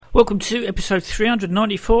Welcome to episode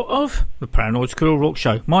 394 of the Paranoid Squirrel Rock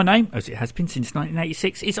Show. My name, as it has been since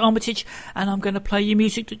 1986, is Armitage, and I'm going to play you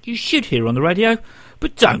music that you should hear on the radio,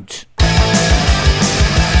 but don't.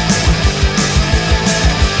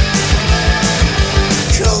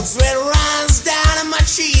 Cold sweat runs down my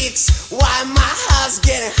cheeks, while my heart's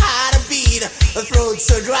getting hard to beat. My throat's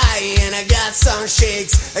so dry and I got some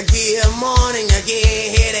shakes. I get morning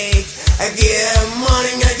again, headache. I get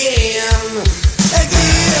morning again. I get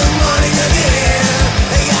morning again.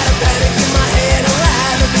 I got a panic in my head, I'm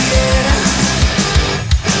rather beating.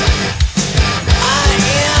 I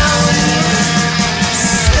am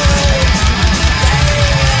so bad.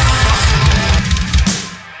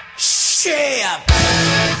 Shit.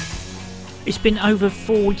 It's been over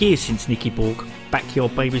 4 years since Nicke Borg,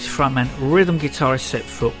 Backyard Babies frontman, rhythm guitarist, set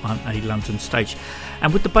foot on a London stage.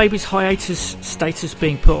 And with the Babies' hiatus status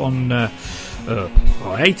being put on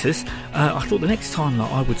hiatus, I thought the next time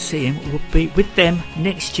that I would see him would be with them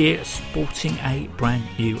next year, sporting a brand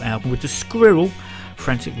new album, with the Squirrel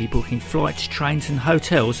frantically booking flights, trains and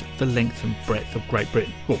hotels the length and breadth of Great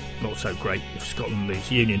Britain. Well, not so great if Scotland leaves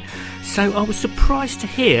the Union. So I was surprised to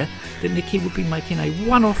hear that Nicke would be making a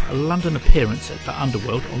one-off London appearance at the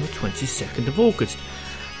Underworld on the 22nd of August.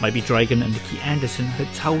 Maybe Dragan and Nicky Anderson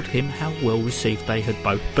had told him how well received they had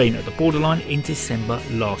both been at the Borderline in December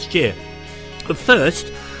last year. At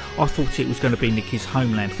first, I thought it was going to be Nicke's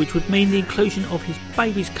Homeland, which would mean the inclusion of his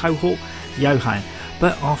Babies cohort, Johan.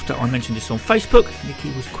 But after I mentioned this on Facebook,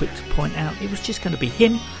 Nicke was quick to point out it was just going to be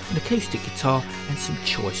him, an acoustic guitar and some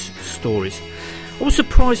choice stories. I was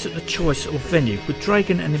surprised at the choice of venue, with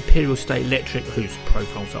Dragan and Imperial State Electric, whose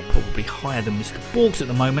profiles are probably higher than Mr. Borg's at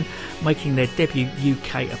the moment, making their debut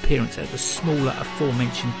UK appearance at the smaller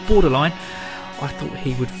aforementioned Borderline. I thought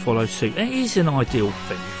he would follow suit. It is an ideal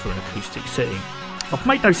venue for an acoustic setting. I've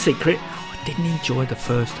made no secret I didn't enjoy the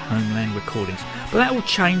first Homeland recordings, but that all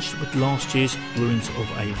changed with last year's Ruins of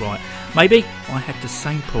a Riot. Maybe I had the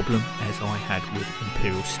same problem as I had with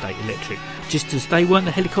Imperial State Electric. Just as they weren't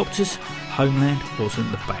the Helicopters, Homeland wasn't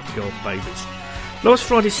the Backyard Babies. Last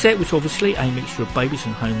Friday's set was obviously a mixture of Babies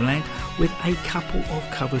and Homeland, with a couple of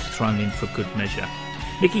covers thrown in for good measure.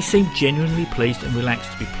 Nicke seemed genuinely pleased and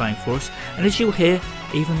relaxed to be playing for us, and as you'll hear,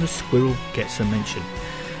 even the Squirrel gets a mention.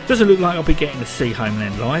 Doesn't look like I'll be getting to see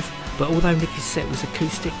Homeland live, but although Nicke's set was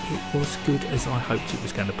acoustic, it was good as I hoped it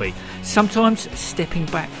was going to be. Sometimes stepping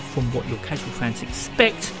back from what your casual fans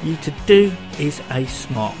expect you to do is a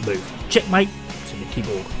smart move. Checkmate to Nicke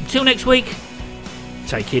Borg. Until next week,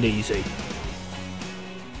 take it easy.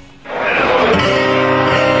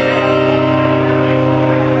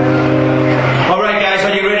 Alright guys,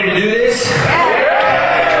 are you ready to do this?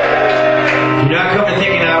 You know, I come to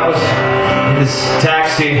thinking I was in this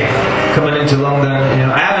taxi coming into London. You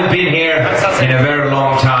know, I haven't been here in a very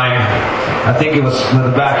long time. I think it was with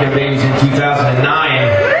the Backyard Babies in 2009.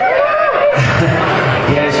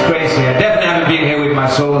 Yeah, it's crazy. I definitely haven't been here with my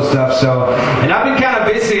solo stuff. And I've been kind of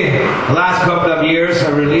busy the last couple of years.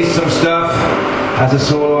 I released some stuff as a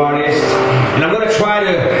solo artist, and I'm going to try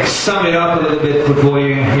to sum it up a little bit for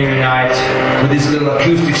you here tonight with this little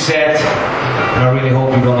acoustic set, and I really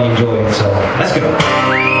hope you're going to enjoy it. So let's go.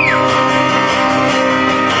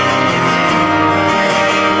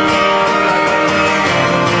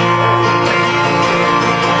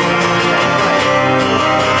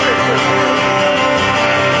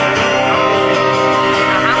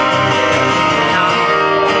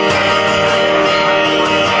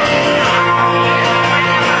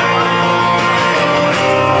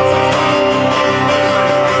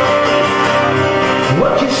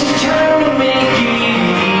 What just trying to make it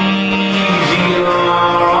easier?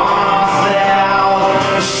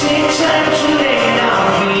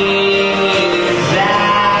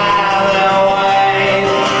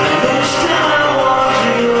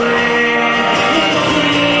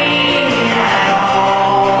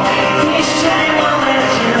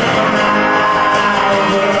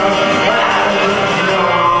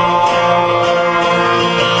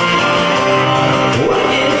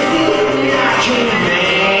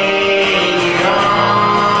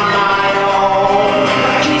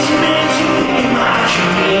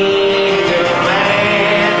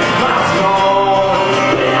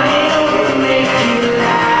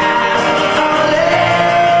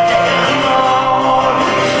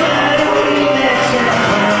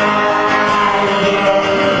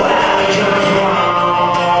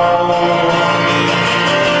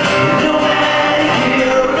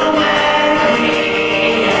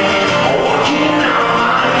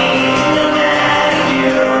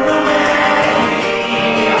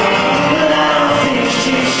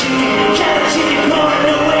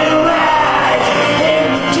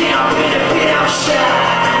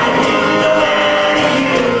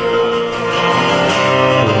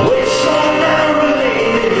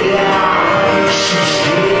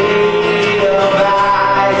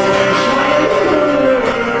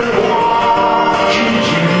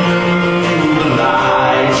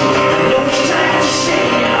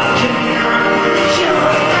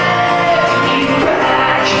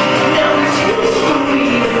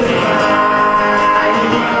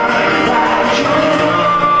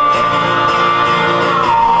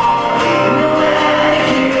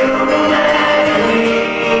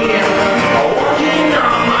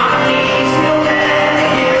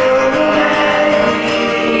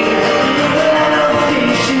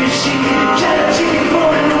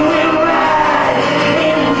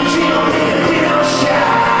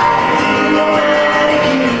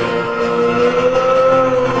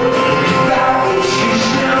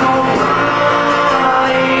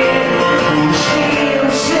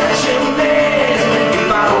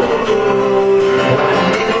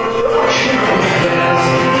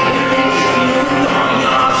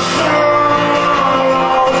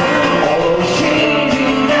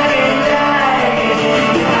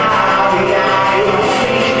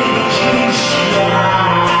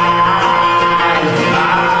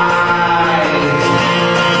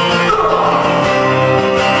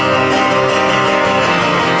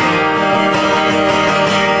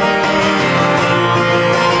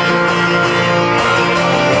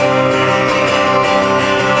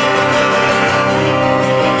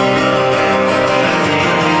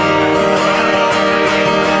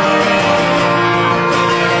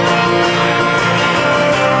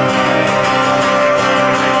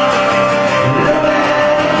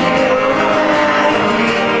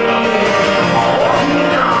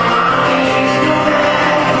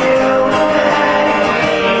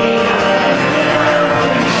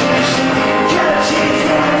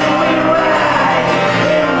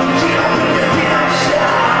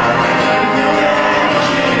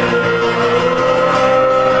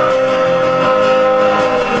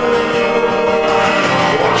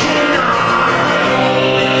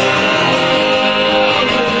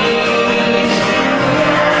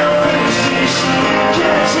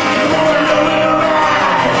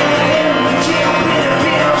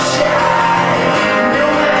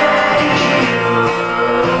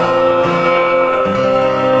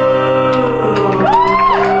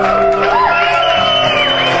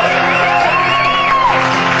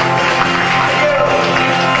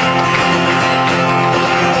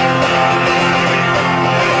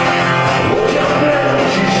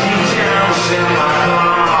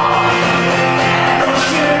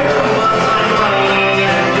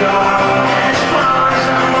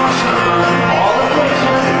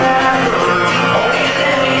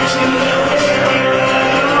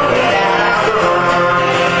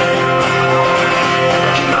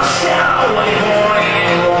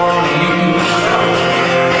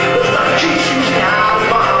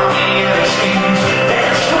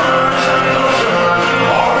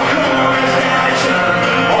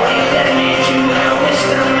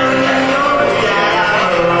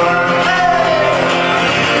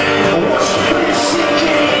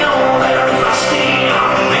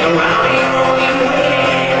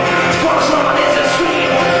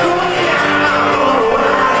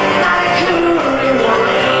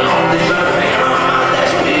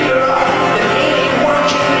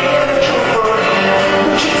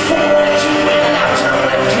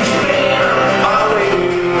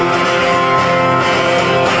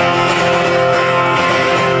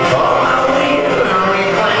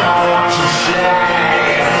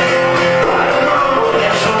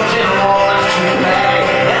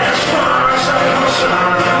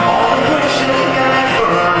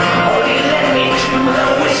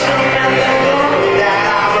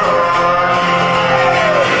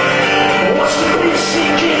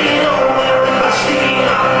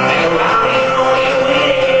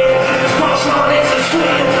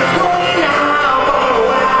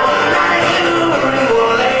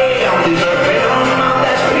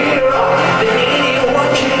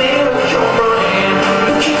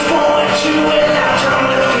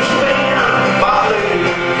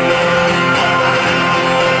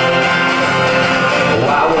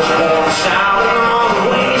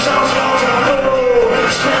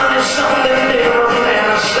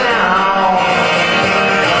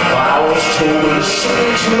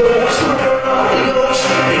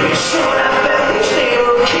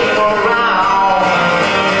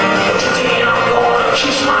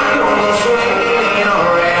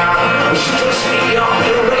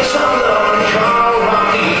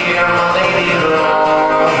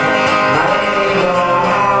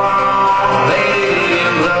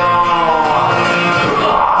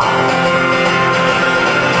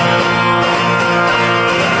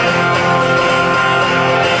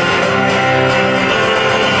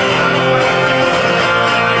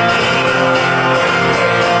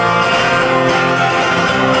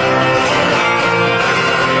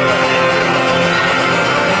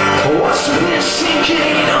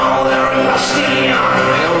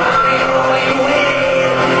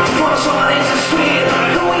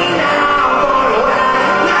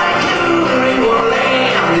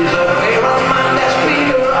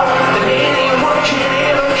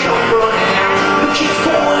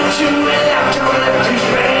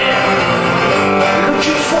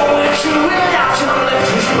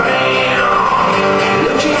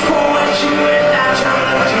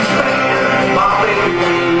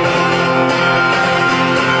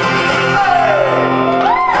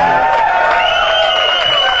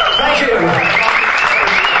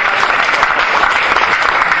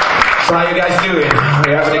 How you guys doing? Are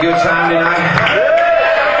you having a good time tonight?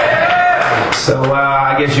 So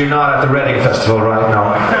I guess you're not at the Reading Festival right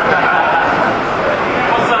now.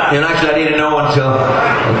 And actually I didn't know until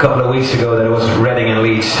a couple of weeks ago that it was Reading and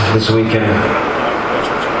Leeds this weekend.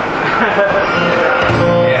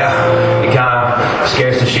 Yeah, it kind of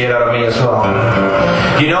scares the shit out of me as well.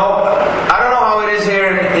 You know, I don't know how it is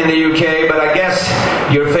here in the UK, but I guess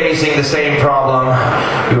you're facing the same problem.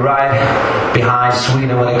 You're right behind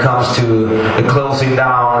Sweden when it comes to the closing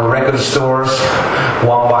down record stores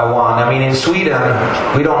one by one. I mean, in Sweden,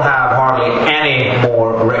 we don't have hardly any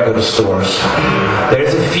more record stores.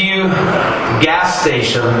 There's a few gas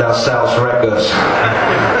stations that sells records.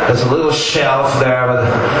 There's a little shelf there with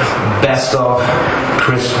best of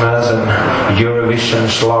Christmas and Eurovision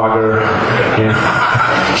Schlager, you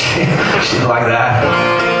know, shit like that.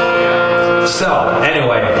 So,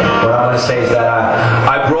 anyway, what I'm going to say is that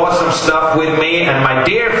I brought some stuff with me, and my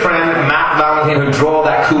dear friend Matt Valentin, who drew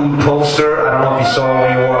that cool poster, I don't know if you saw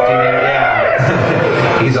when you walked in here,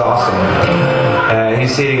 yeah, he's awesome.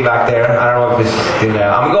 He's sitting back there, I don't know if it's, you know,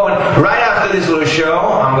 I'm going, right after this little show,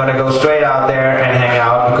 I'm going to go straight out there and hang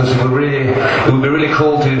out, because it would be really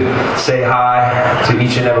cool to say hi to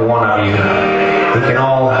each and every one of you. We can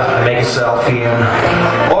all make a selfie,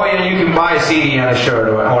 or you can buy a CD and a shirt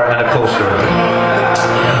or and a poster.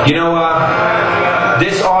 You know,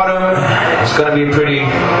 this autumn is going to be pretty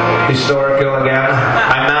historical again.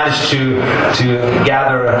 I managed to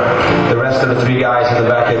gather the rest of the three guys in the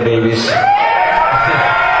back at Babies.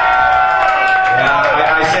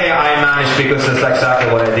 Yeah, I say I managed because that's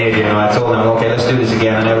exactly what I did. You know, I told them, okay, let's do this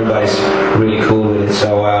again, and everybody's really cool with it.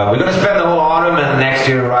 So we're going to spend the whole autumn and next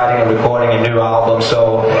year writing and recording a new album.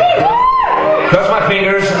 So cross my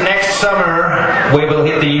fingers. Next summer we will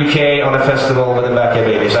hit the UK on a festival with the Backyard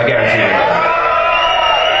Babies. I guarantee you.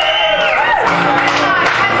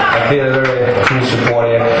 I feel very cool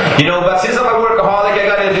supported. You know, but since I'm a workaholic, I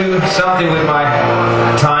gotta do something with my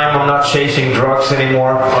time. I'm not chasing drugs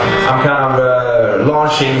anymore. I'm kind of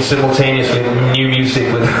launching simultaneously new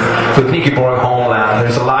music with Nicke Borg, Homeland.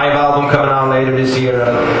 There's a live album coming out later this year.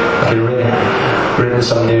 I've written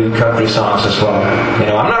some new country songs as well. You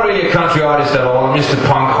know, I'm not really a country artist at all. I'm just a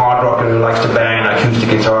punk hard rocker who likes to bang an acoustic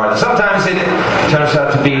guitar. And sometimes it turns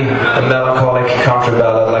out to be a melancholic country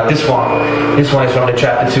ballad like this one. This one is from the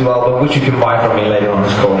Chapter 2 album, which you can buy from me later on.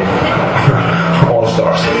 It's called All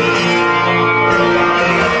Stars.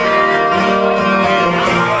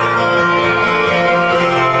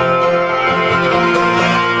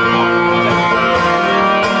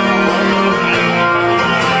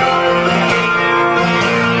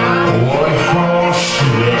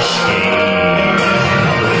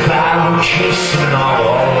 Chasing all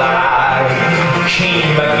our life,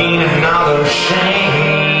 came back in another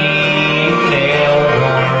shame. Never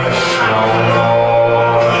gonna rest no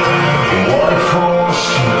more. What a force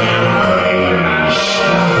to embrace,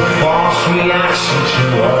 the false reaction to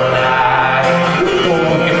our life. Oh,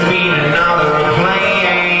 we can be in another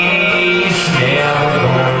place. Never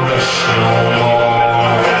gonna rest no more.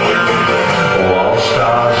 All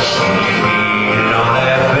stars sleeping on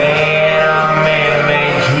their bed.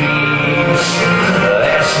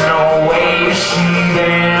 There's no way you see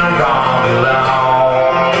them gone below.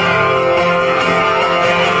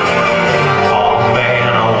 All men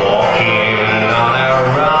are walking on a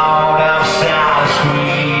road outside the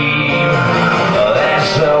screen.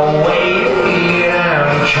 There's a way to meet them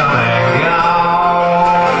come and go.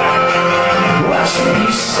 Watch me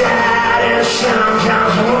be sad and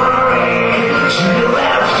sometimes worried. To the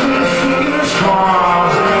left we feel strong,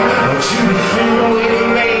 but to the thing we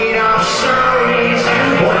made of sorries.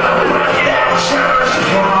 When I left that chance to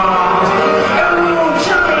fall, a room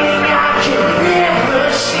telling I can never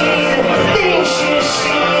see the things you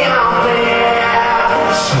see out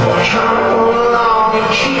there. So I come along and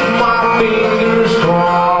keep my fingers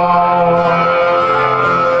crossed.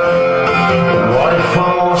 What if I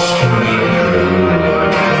was to be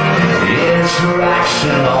the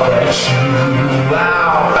interaction of that you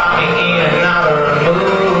out by me in another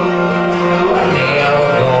mood. Never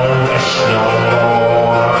gonna rest no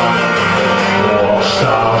more. All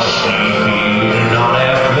stars sleeping on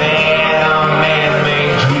their bed of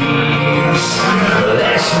man-made dreams.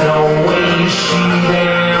 There's no way you see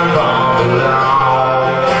them from below.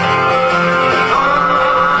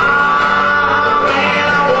 Man,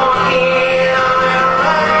 I walk in on their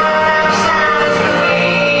right side of me.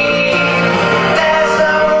 There's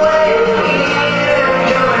no way we can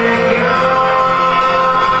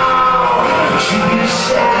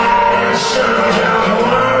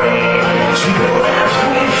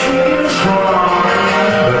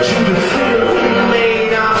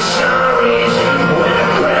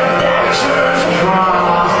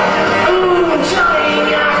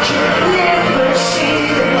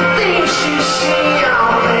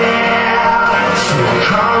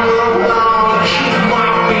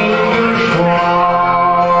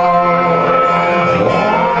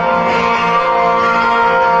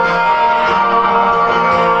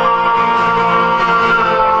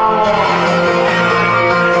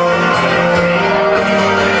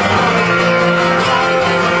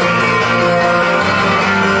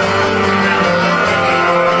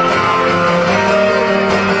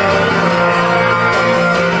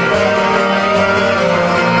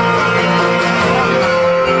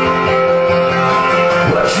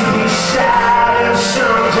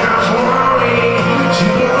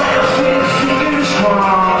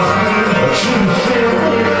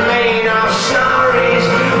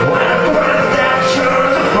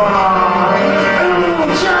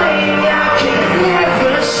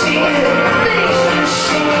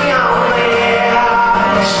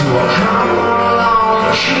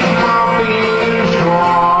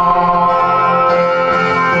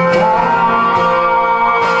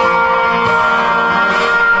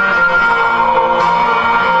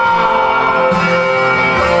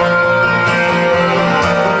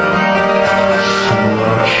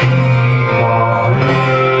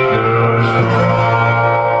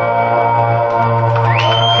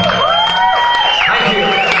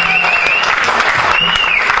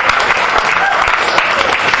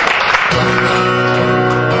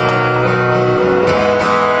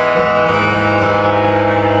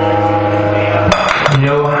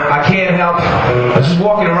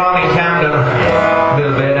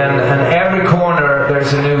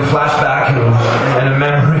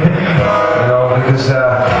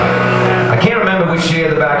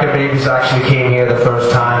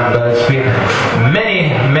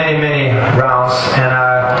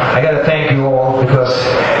I gotta thank you all because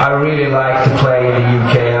I really like to play in the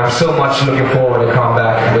UK and I'm so much looking forward to come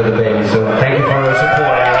back with the baby. So thank you for your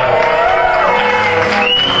support.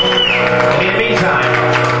 In the meantime,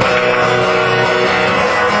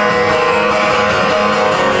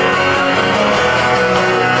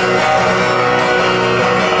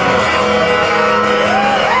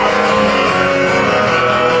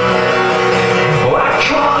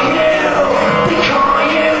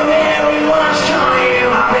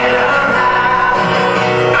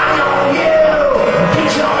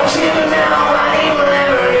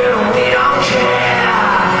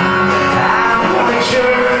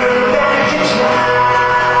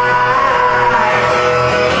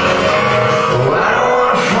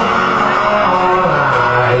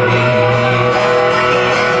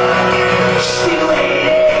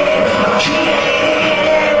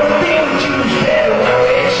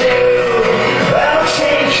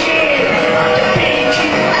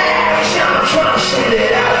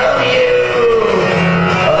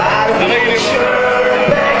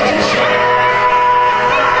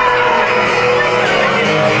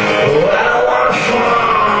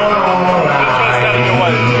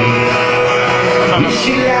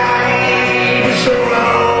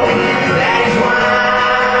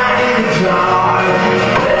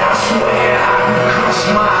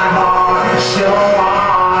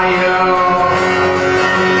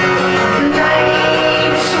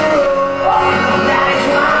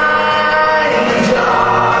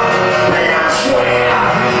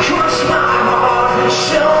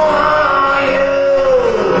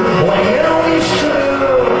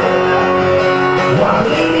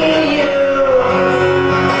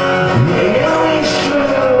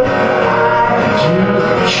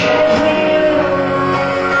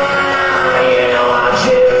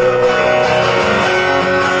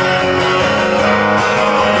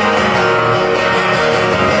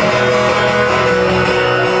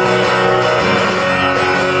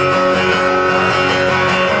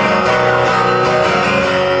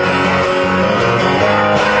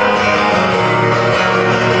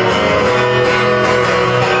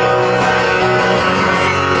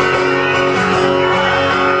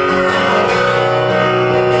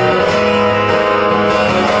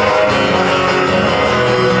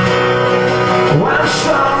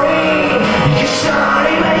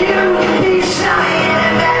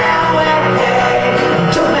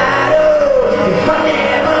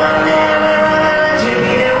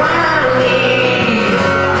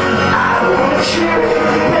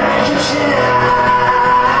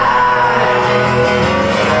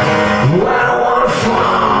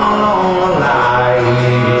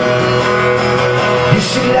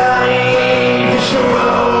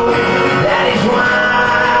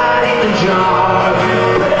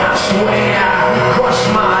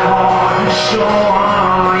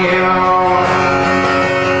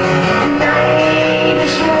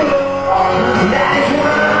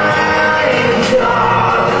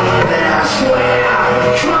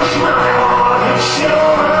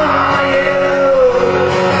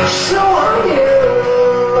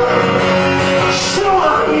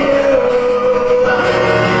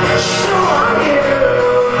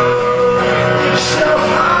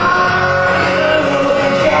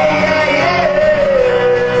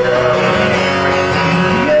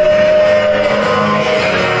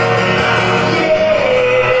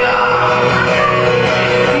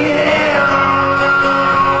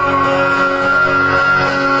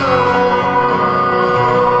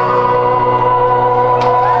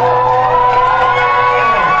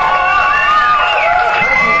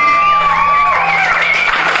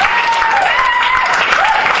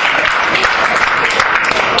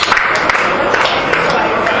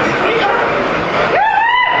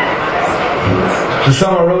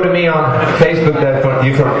 someone wrote to me on Facebook that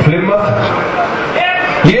you're from Plymouth.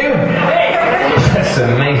 You? That's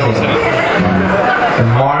amazing. And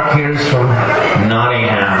Mark here's from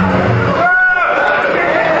Nottingham.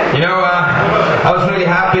 You know, I was really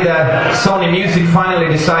happy that Sony Music finally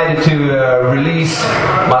decided to release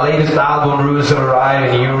my latest album, Ruins of a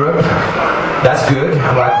Riot, in Europe. That's good.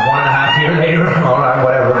 Like 1.5 years later. Alright,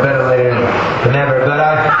 whatever. Better later than never. But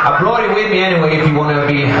I brought it with me anyway if you want to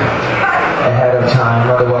be ahead of time,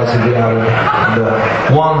 otherwise it'll be out in the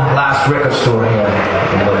one last record store here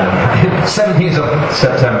in 17th of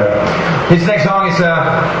September. This next song is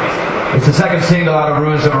it's the second single out of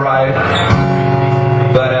Ruins of a Riot.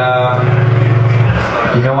 But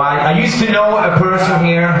you know, I used to know a person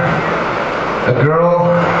here, a girl.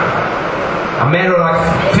 I met her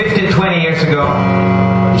like 15, 20 years ago.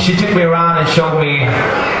 She took me around and showed me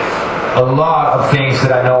a lot of things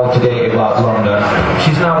that I know today about London.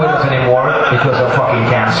 She's not with us anymore because of fucking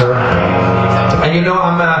cancer. And you know,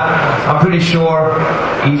 I'm pretty sure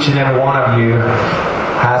each and every one of you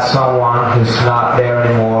has someone who's not there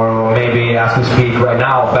anymore, or maybe as we speak right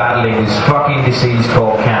now battling this fucking disease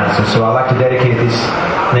called cancer. So I'd like to dedicate this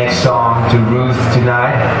next song to Ruth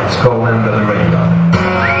tonight. It's called Under the Rainbow.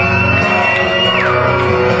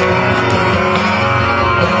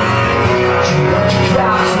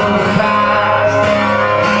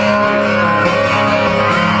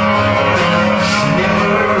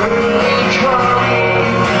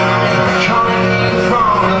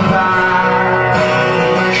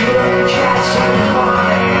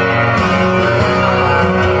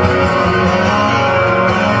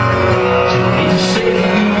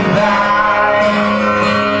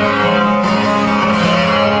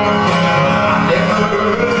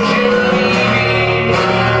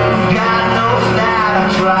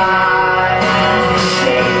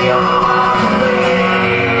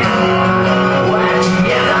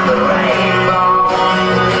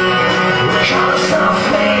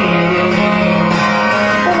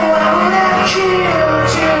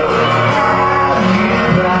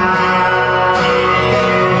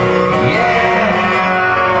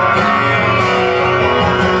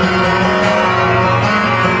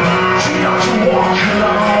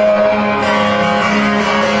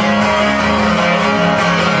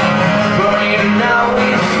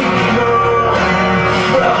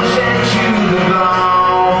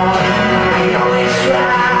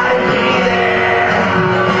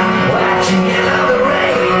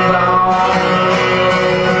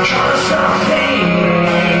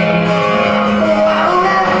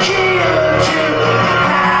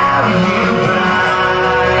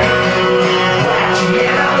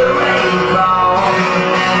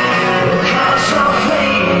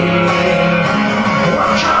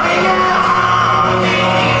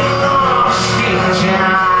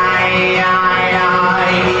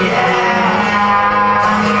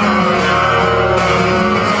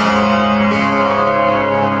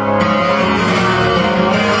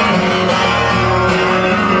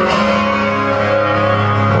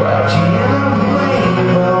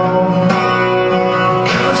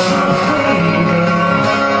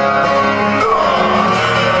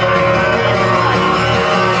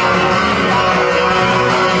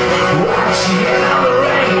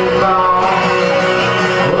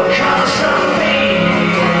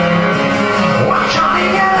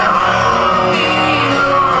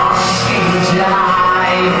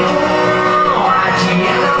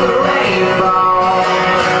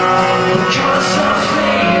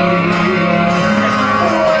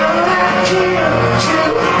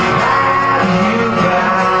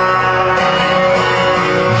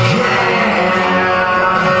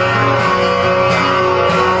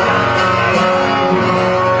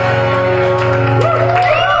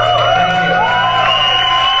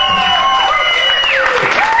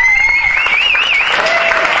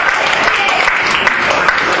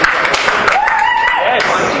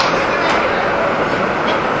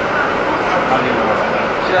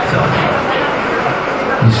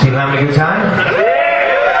 You still having a good time?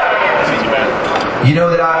 You know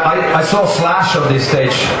that I saw Slash on this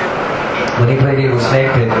stage when he played here with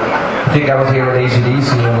Snake Pit. I think I was here with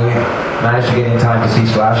AC/DC and we managed to get in time to see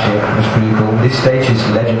Slash here. It was pretty cool. This stage is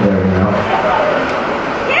legendary, you know.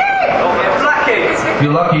 If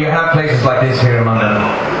you're lucky, you have places like this here in London.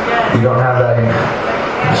 You don't have that in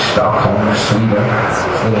Stockholm or Sweden.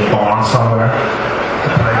 It's a little barn somewhere.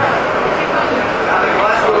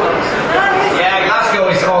 Yeah, Glasgow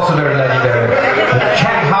is also very legendary. The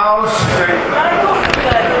Cat House.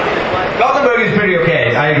 Gothenburg is pretty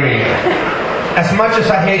okay, I agree. As much as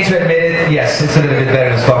I hate to admit it, yes, it's a little bit better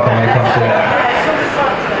than Stockholm when it comes to that.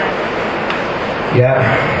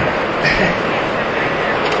 Yeah.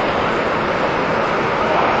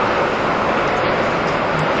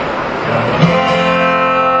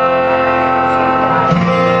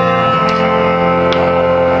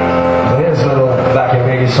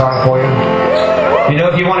 Song for you. You know,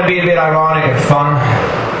 if you want to be a bit ironic and fun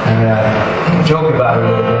and joke about it a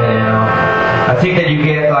little bit, you know, I think that you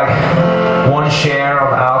get like one share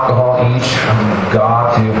of alcohol each from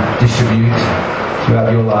God to distribute throughout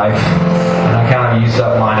your life. And I kind of used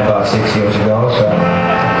up mine about 6 years ago, so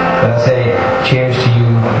but I say cheers to you,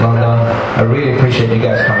 London. I really appreciate you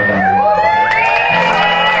guys coming down.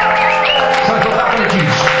 So go back in the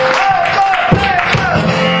juice.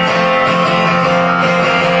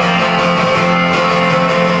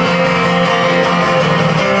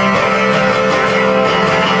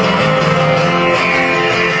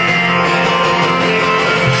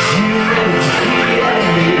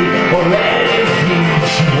 Or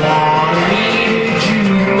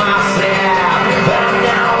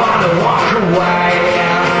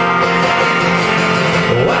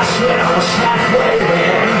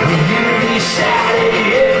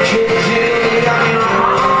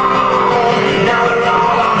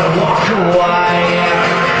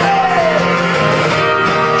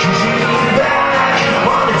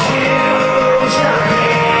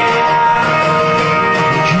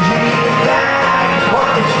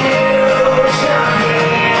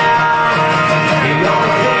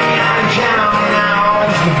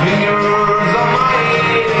the fingers of my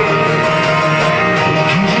head.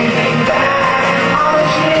 Keeping back all the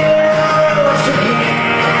tears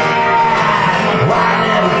again. Why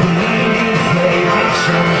never believe maybe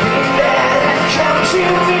something that come to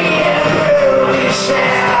me and really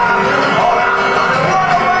sad. Or I'm gonna run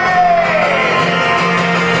away.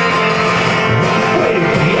 Wait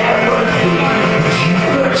for everything that you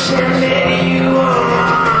pretended you were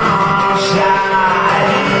on our side.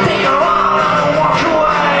 Think I'm gonna walk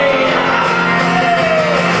away.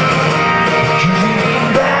 Keeping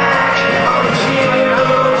back all the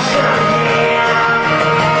tears again.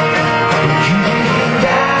 Keeping back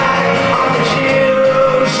all the tears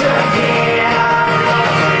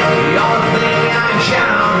again. The only thing I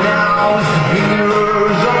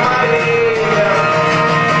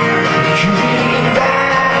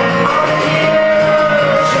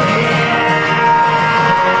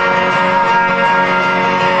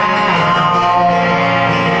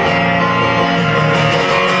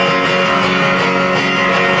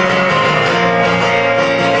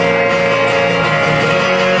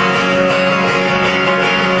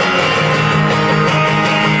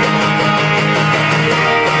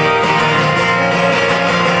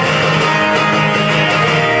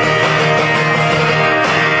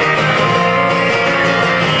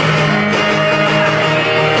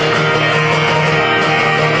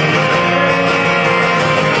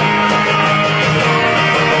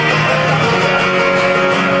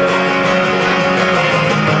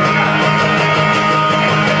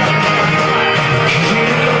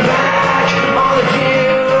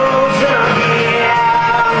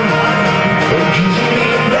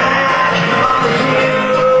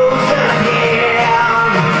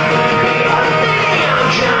can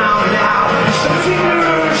count now is the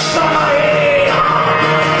fingers on my head.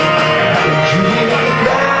 Keeping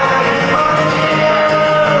back all the tears again.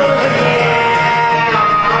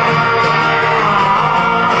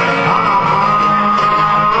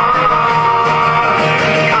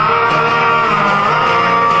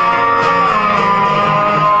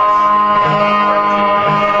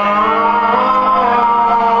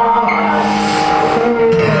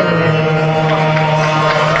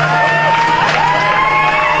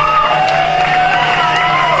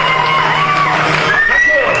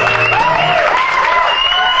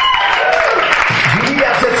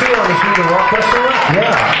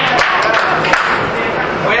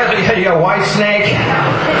 You got White Snake.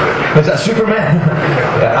 Is that Superman?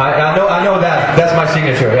 Yeah, I know that. That's my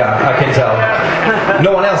signature. Yeah, I can tell.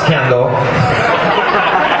 No one else can though.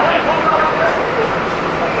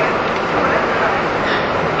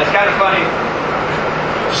 That's kind of funny.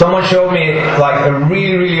 Someone showed me like a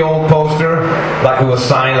really, really old poster, like it was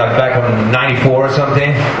signed like back in '94 or something,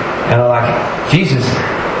 and I'm like, Jesus,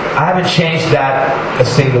 I haven't changed that a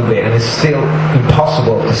single bit, and it's still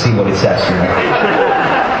impossible to see what it says.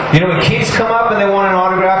 You know, when kids come up and they want an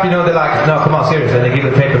autograph, you know, they're like, no, come on, seriously, and they give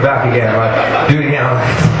the paper back again. I'm like, do it again.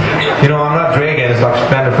 You know, I'm not dragging. It's like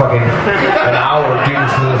spend a fucking an hour doing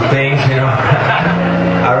these little things, you know.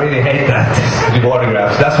 I really hate that, to do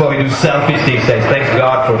autographs. That's why we do selfies these days. Thanks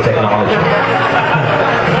God for technology.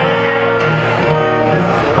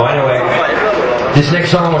 Oh, anyway, this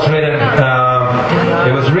next song was written,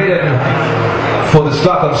 it was written for the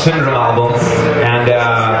Stockholm Syndrome album, and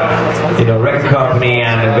you know, record company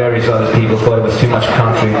and various other people thought it was too much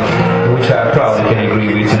country, which I probably can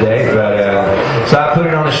agree with today. But so I put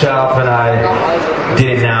it on the shelf and I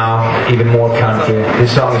did it now, even more country.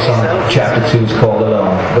 This song is on chapter 2. It's called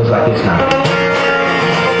Alone. It goes like this now.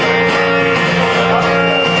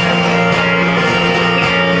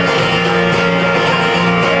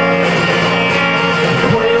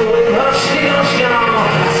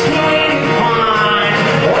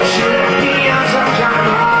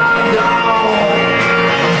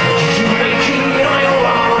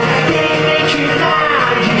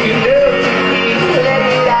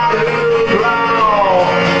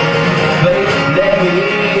 Let me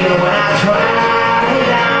in when I try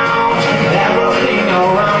without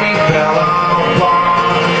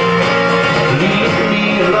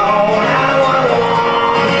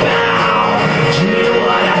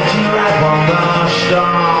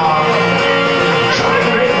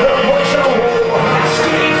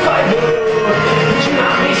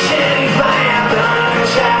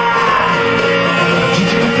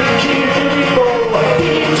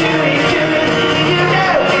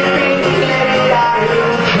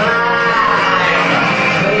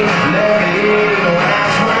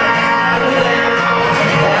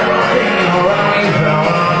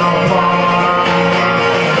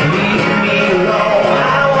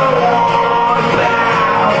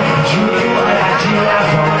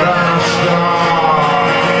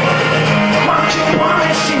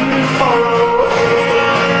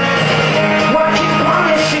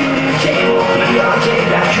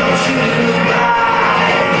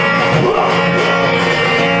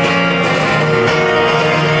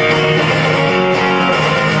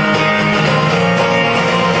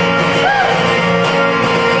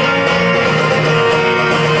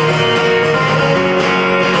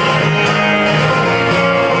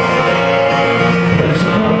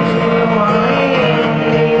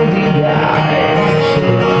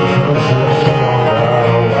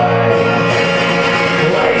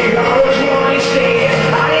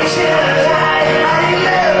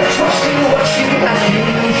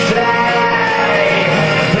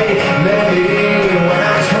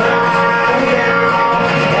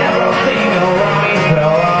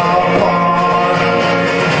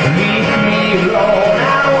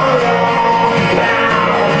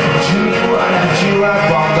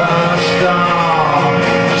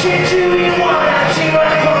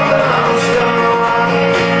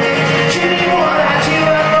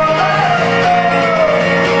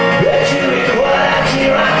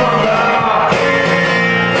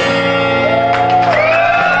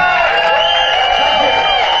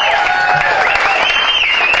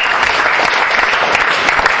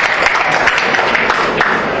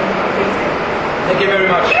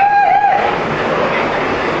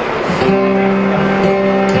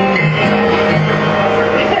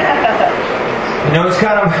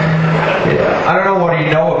kind of, I don't know what you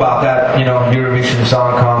know about that, Eurovision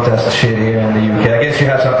Song Contest shit here in the UK. I guess you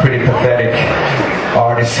have some pretty pathetic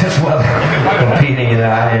artists as well competing in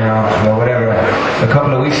that, but whatever. A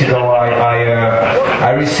couple of weeks ago, I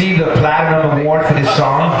received a platinum award for this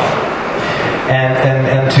song,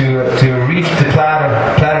 and to reach the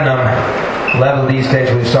platinum level these days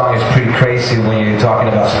with this song is pretty crazy when you're talking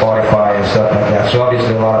about Spotify and stuff like that. So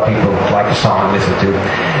obviously a lot of people like the song and listen to it.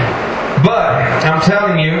 But I'm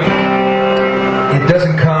telling you, it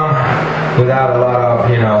doesn't come without a lot of,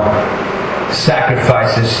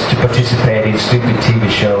 sacrifices to participate in stupid TV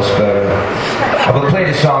shows. But I will play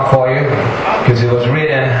this song for you because it was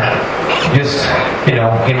written just,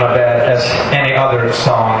 in my bed as any other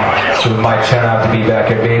song. So it might turn out to be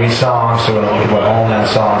back at baby songs or Homeland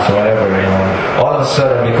songs or whatever, All of a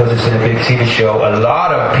sudden, because it's in a big TV show, a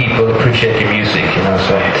lot of people appreciate your music,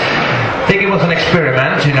 so I think it was an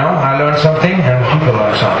experiment, I learned something and people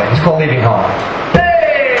learned something. It's called Leaving Home.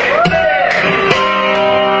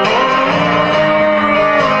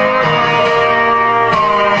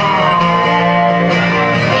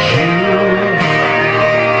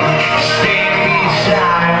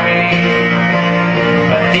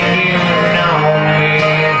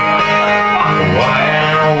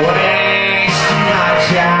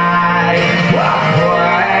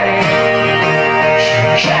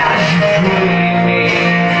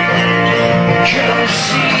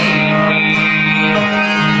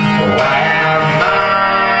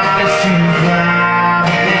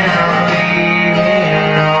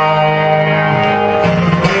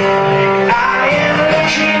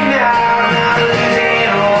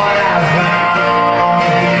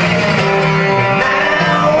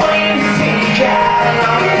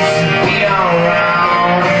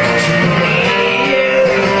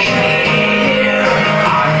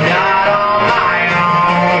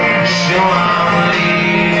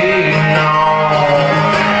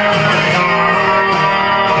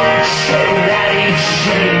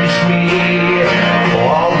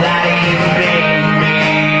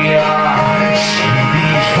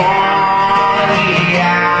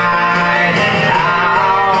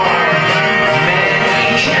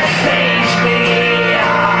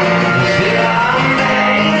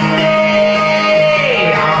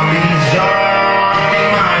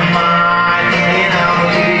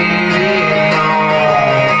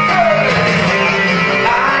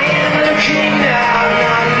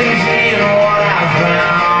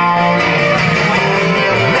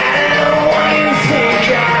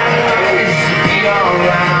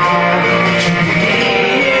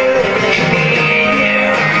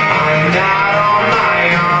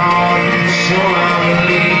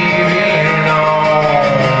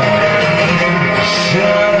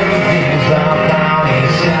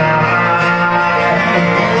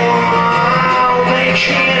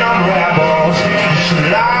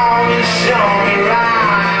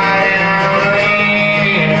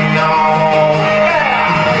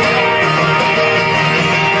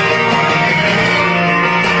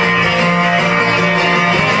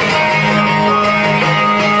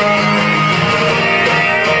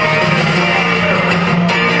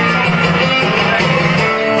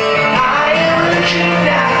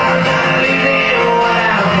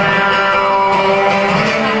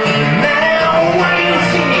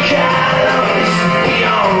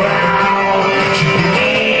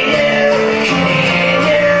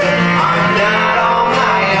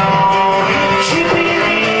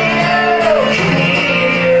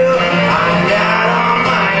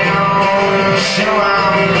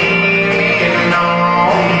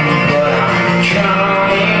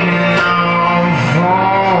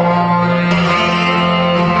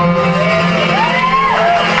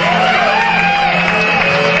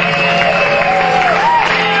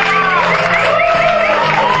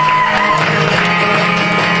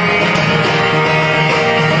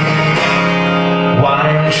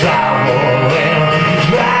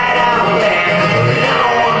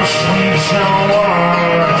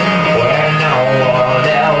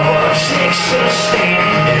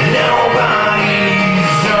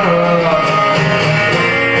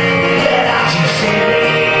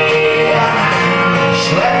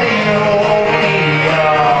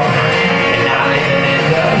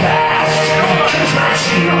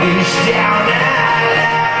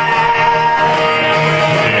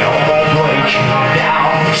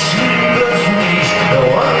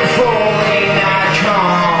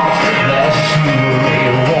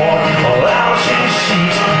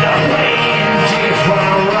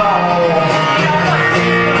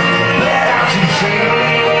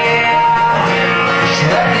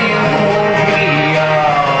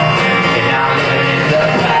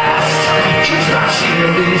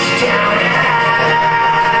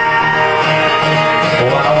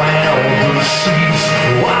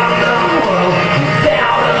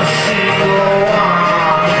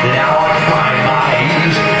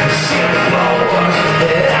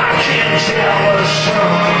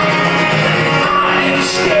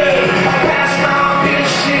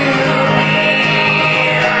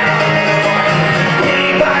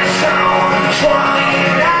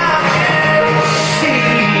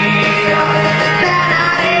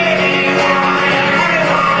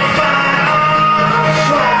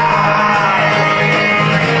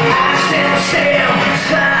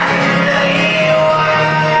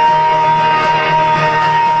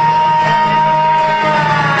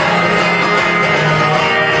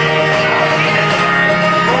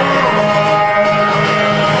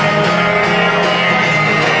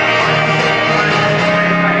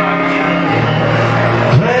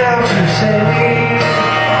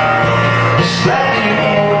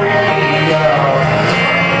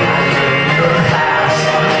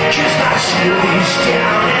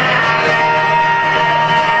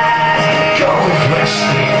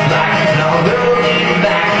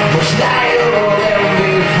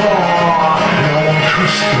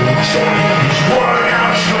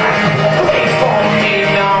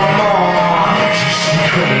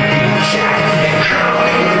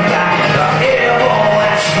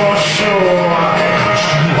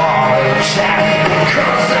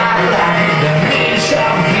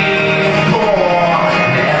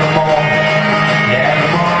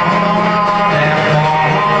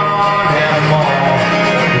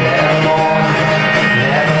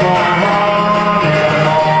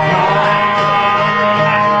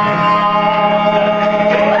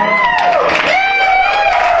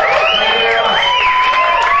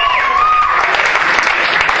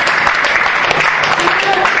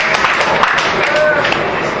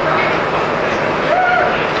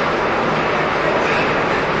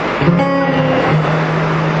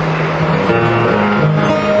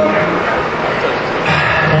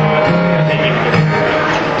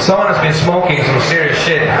 Someone has been smoking some serious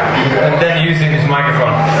shit and then using his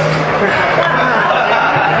microphone.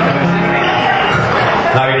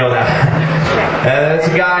 Now you know that. It's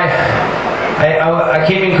a guy. I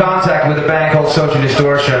came in contact with a band called Social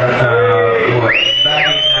Distortion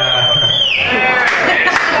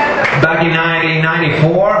back in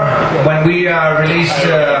 1994 when we released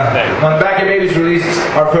when Back in Babies released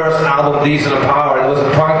our first album, Diesel and Power. It was a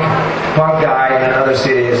punk guy in another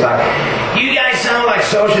city. It's like, you guys sound like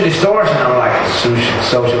Social Distortion. I'm like,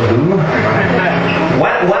 social who?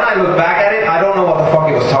 When I look back at it, I don't know what the fuck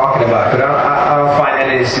he was talking about, but I don't find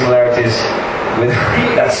any similarities with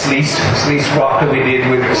that sleaze rock that we did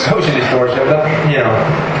with Social Distortion. But you know,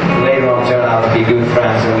 later on turned out to be good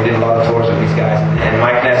friends, and we did a lot of tours with these guys. And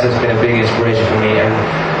Mike Ness has been a big inspiration for me, and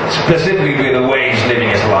specifically with the way he's living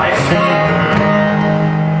his life.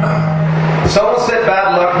 Someone said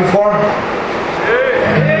bad luck before?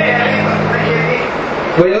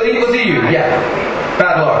 Well, was it you? Yeah.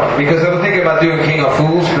 Bad luck. Because I was thinking about doing King of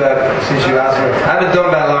Fools, but since you asked me, I haven't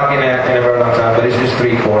done bad luck in a very long time, but it's just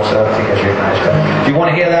 3 chords, so I don't think I should recognize that. Do you want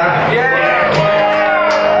to hear that? Yeah!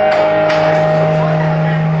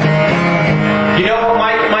 You know,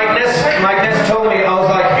 Mike Ness told me, I was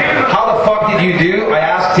like, how the fuck did you do? I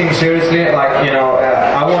asked him seriously, like, you know,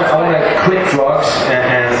 I want to quit drugs,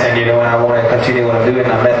 and you know, and I want to continue what I'm doing.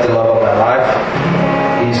 I met the love of my life.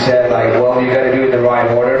 He said, like, well, you got to do it in the right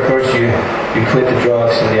order. First, you quit the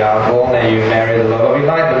drugs and the alcohol, then you marry the love of your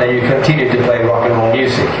life, and then you continue to play rock and roll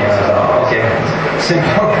music. You know, so, okay,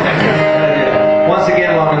 simple. Once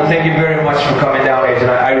again, London, thank you very much for coming down here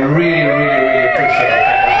tonight. I really, really, really appreciate it.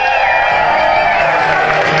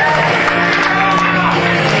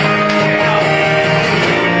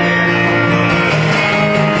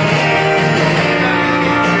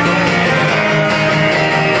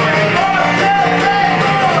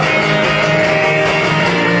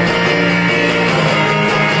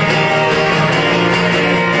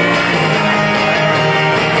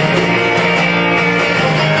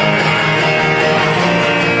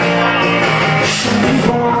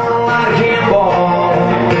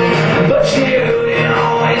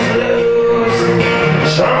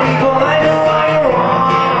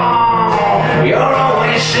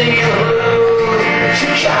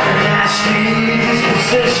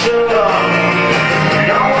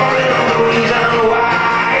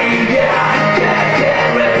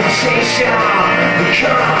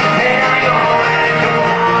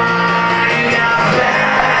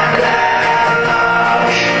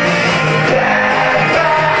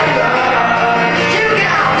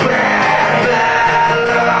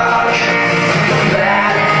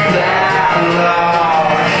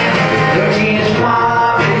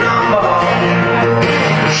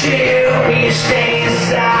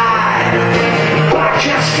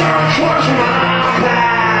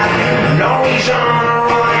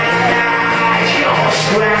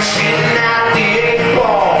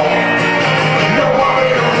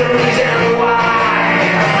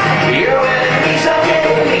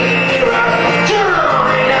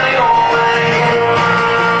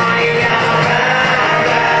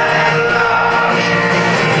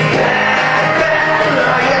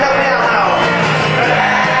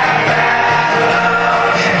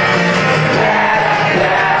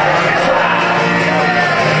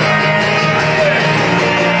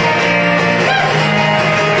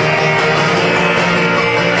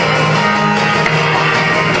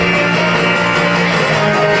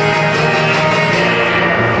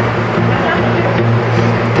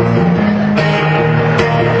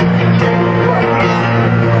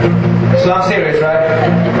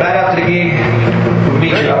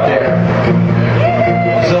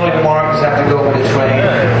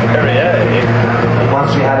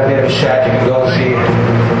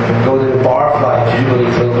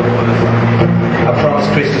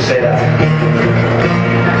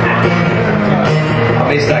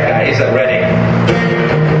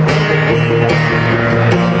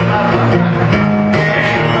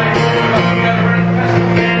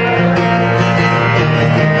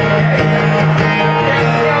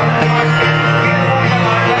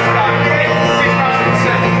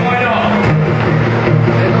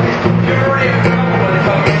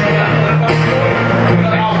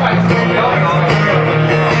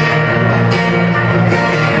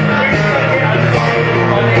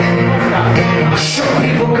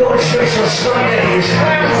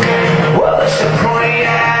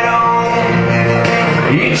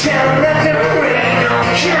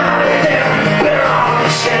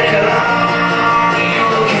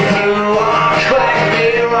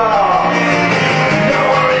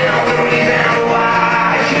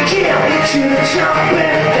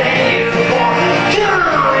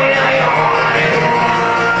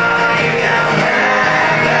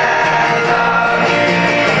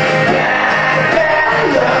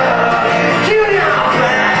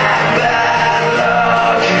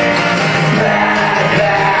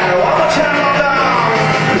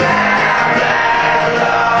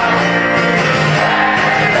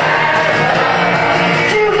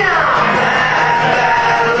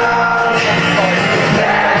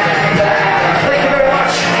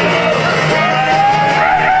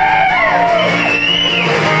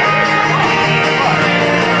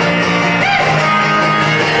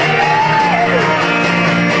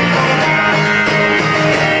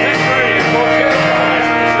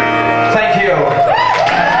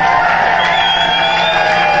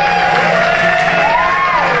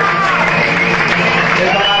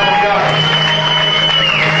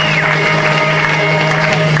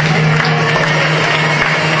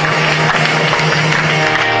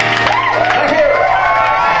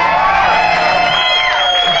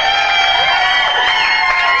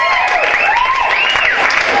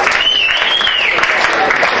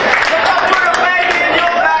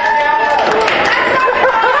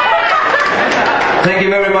 Thank you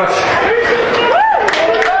very much.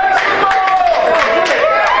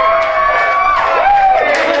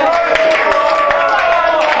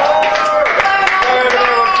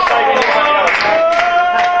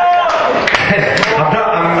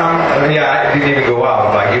 I didn't even go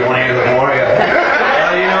out. Like, you want to hear the more?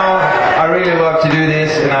 Yeah. You know, I really love to do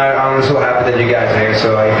this, and I'm so happy that you guys are here.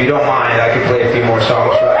 So if you don't mind, I can play a few more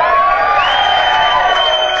songs. Right?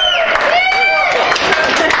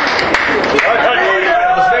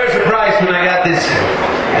 I was very surprised when I got this,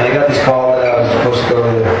 call that I was supposed to go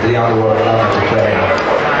to the Underworld to play.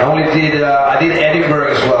 I did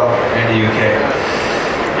Edinburgh as well in the UK.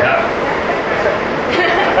 Yeah.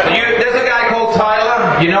 There's a guy called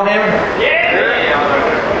Tyler. You know him? Yeah.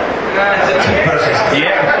 That's a two-person.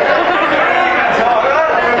 Yeah.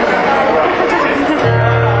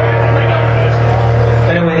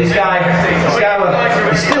 Anyway, this guy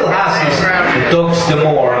he still has his Dogs the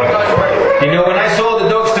More. You know, when I saw the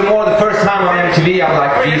Dogs the More the first time on MTV, I'm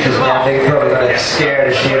like, Jesus, man, they probably gonna scare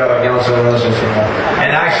the shit out of Johnson Wilson.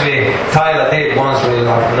 And actually, Tyler did once when he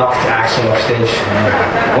knocked Axel off stage,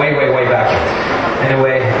 way back.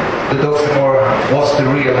 Anyway, the Dogs the More was the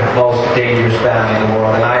real most dangerous band in the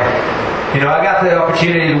world, and I got the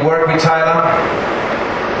opportunity to work with Tyler.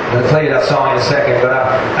 I'll play you that song in a second, but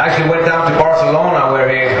I actually went down to Barcelona where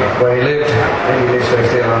he lived. Maybe he lives there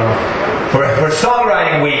still, I don't know. For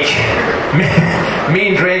songwriting week, me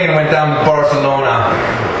and Dragan went down to Barcelona.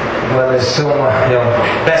 Well, there's so much,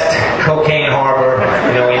 best cocaine harbor,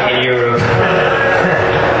 in Europe.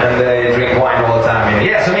 And they drink wine all the time.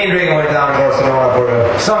 Yeah, so me and Dragan went down to Barcelona for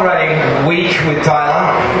a songwriting week with Tyler.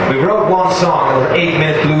 We wrote one song, an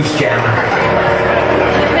 8-minute blues jam.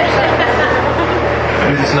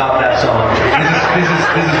 This is not that song. This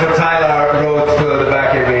is what Tyler wrote for the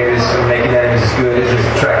back of me. This is Making Enemies is Good. This is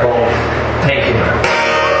a track called Take It.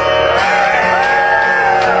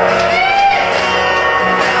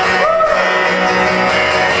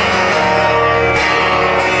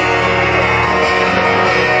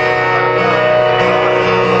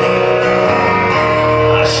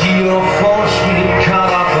 I see your force being cut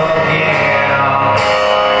up again.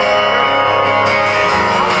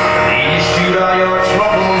 You shoot all your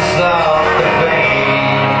troubles out the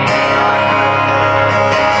vein.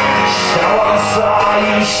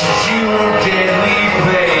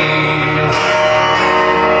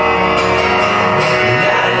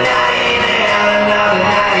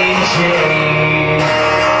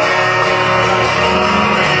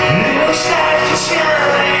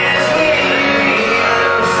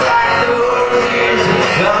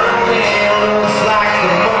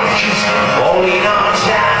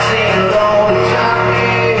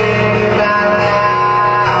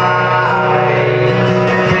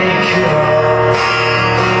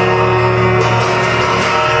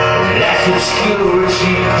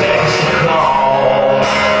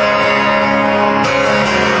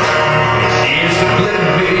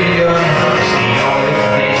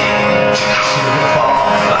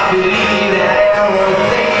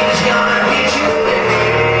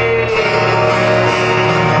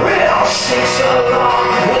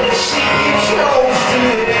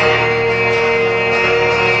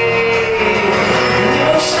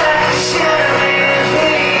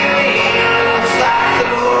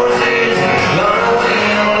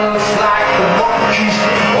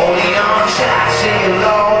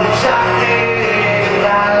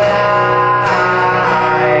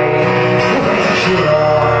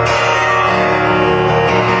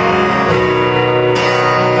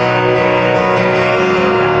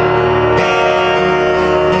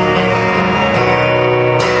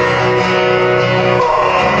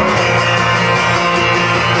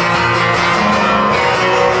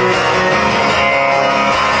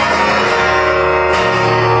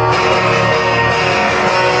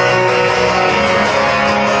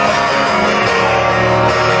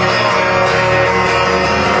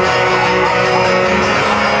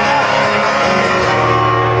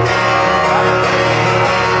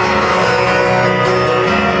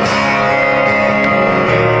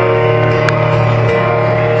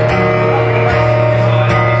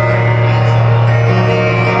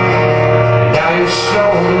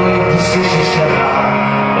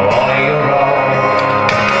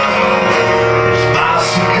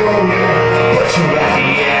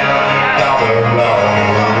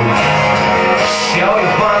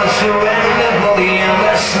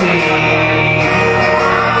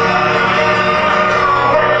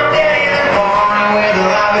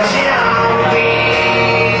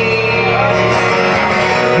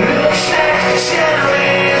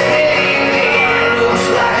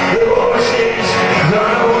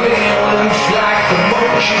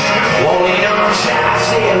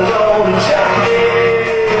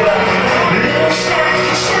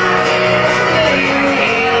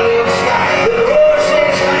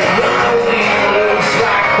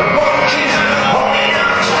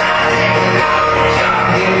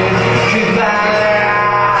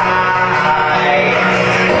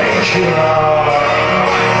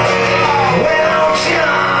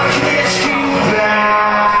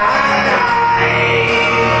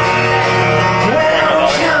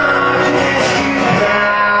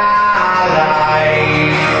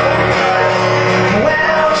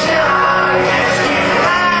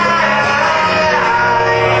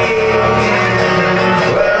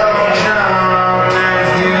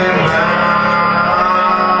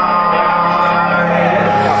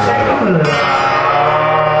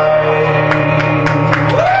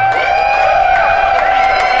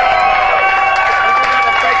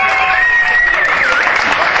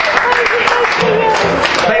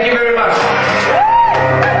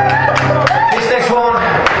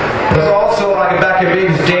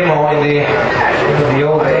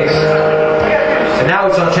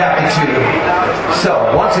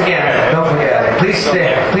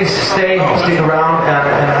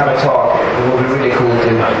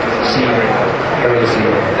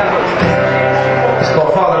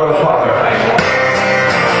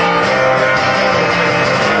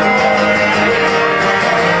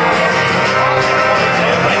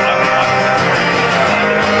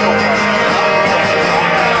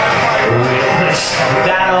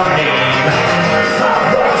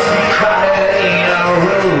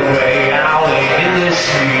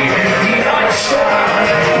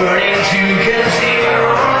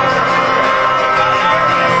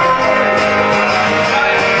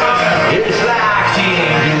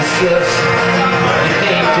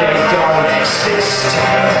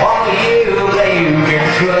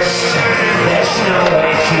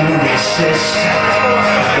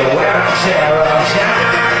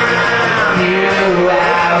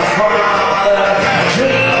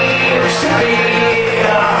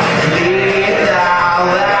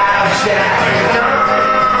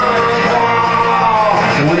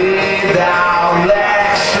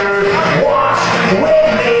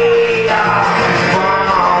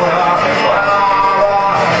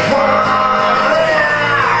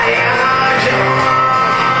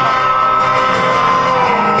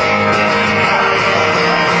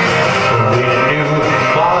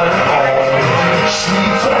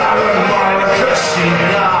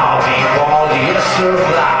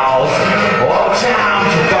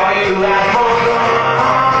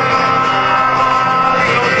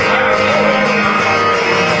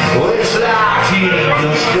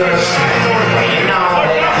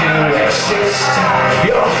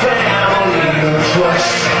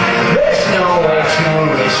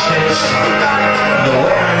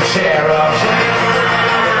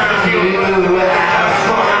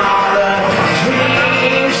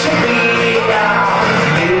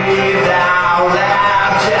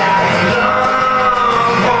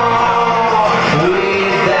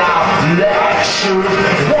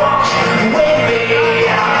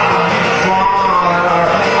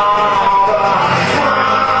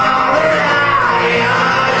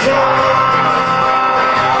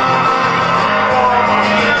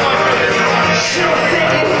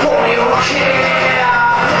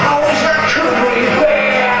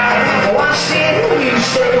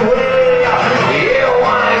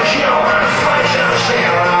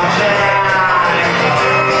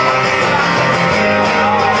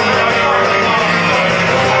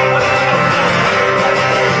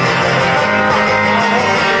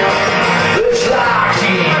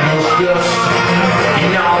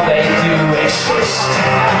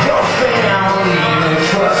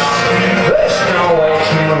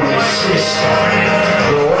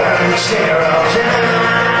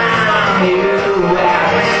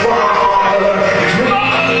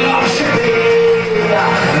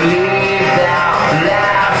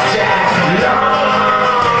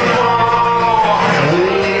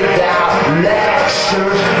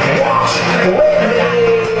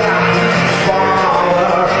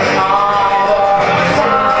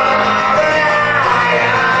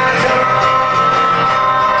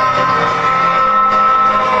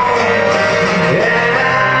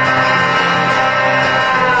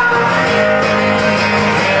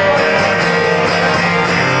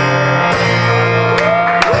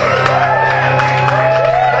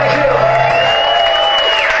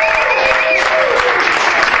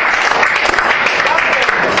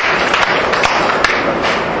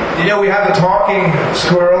 We have the talking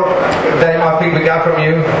squirrel that I think we got from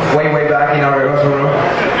you way back in our rehearsal room.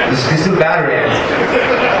 This is still battery in.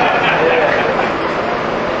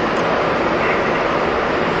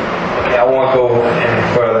 Okay, I won't go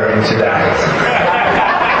any further into that.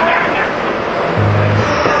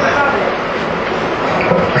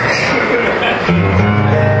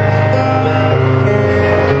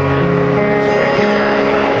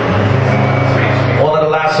 One of the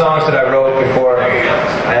last songs that I wrote before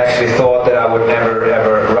I actually thought that would never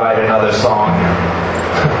ever write another song.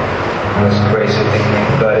 It was crazy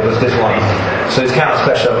thinking, but it was this one. So it's kind of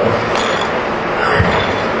special.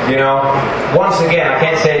 You know, once again, I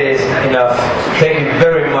can't say this enough. Thank you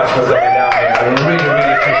very much for coming down here. I really,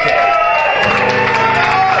 really appreciate it.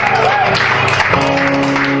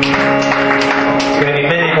 It's going to be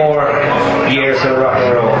many more years of rock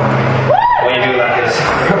and roll when you do like this.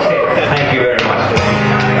 Okay, thank you very much.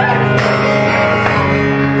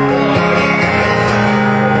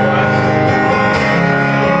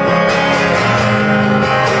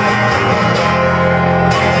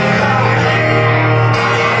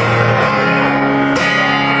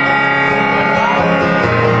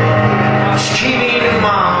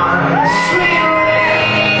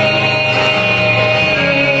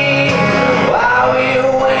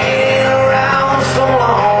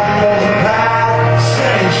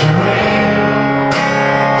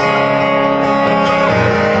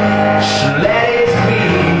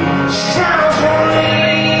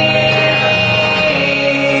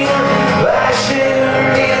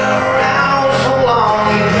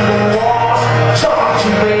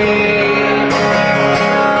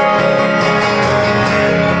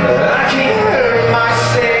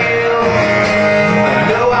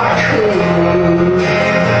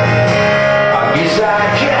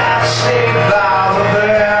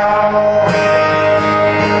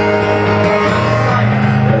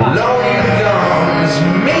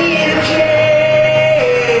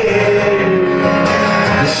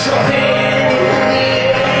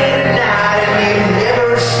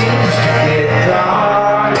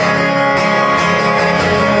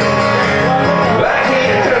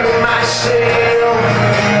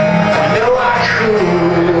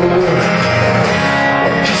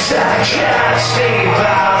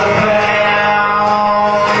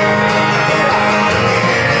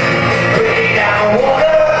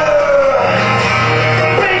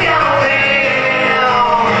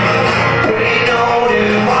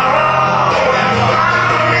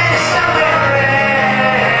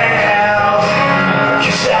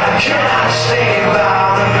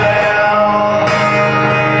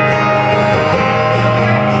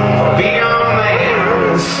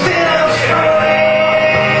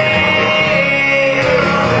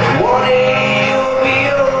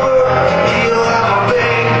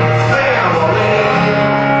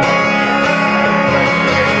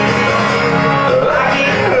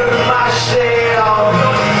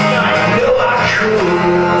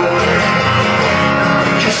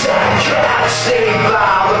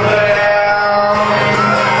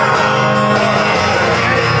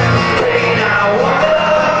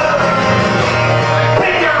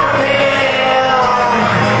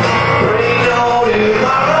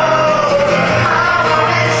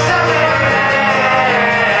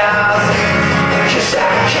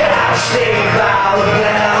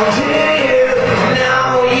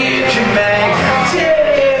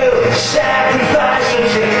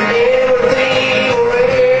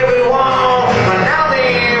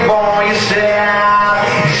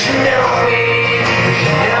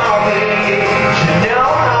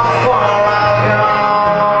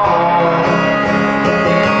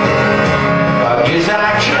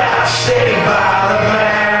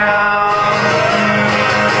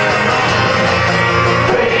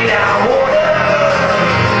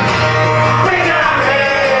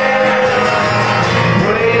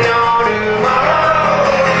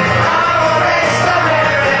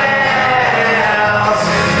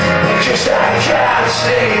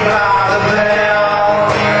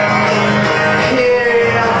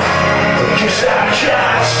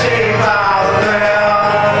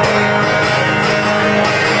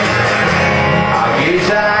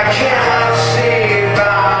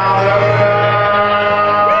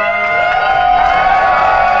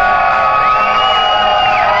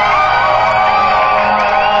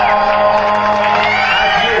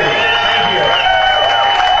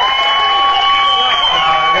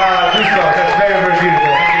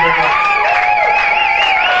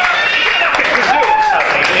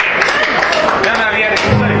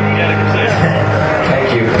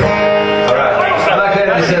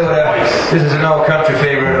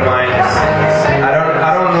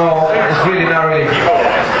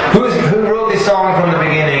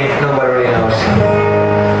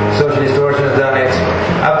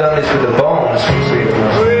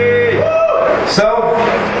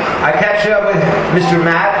 Mr.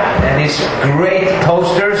 Matt and his great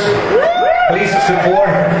posters. Please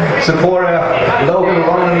support a local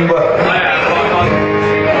London book.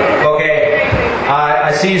 Okay,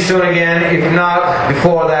 I see you soon again. If not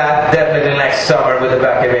before that, definitely next summer with the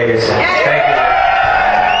Back of Vegas. Thank you.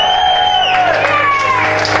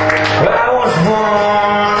 Well, I was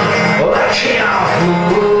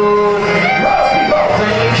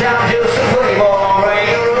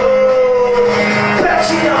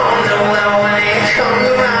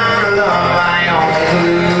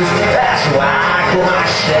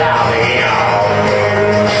shouting out.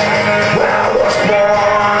 Well, I was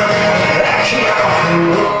born that king of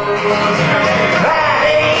fools. That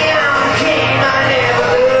young king I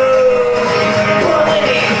never lose. But when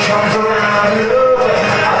he comes around,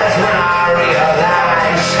 that's when I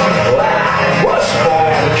realize I was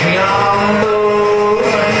born the king of fools.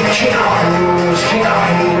 King of fools, king of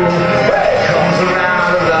fools. When it comes around,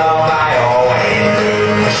 the love I always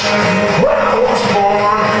lose. Well, I was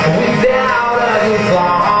born without a good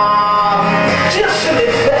thought, just to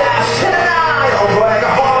live fast and I don't break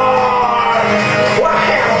a heart. Well, I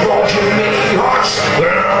have broken many hearts,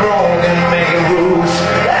 but I'm broken many rules.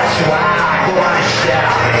 That's why I go on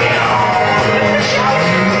shouting.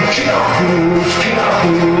 King of fools, king of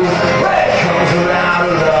fools.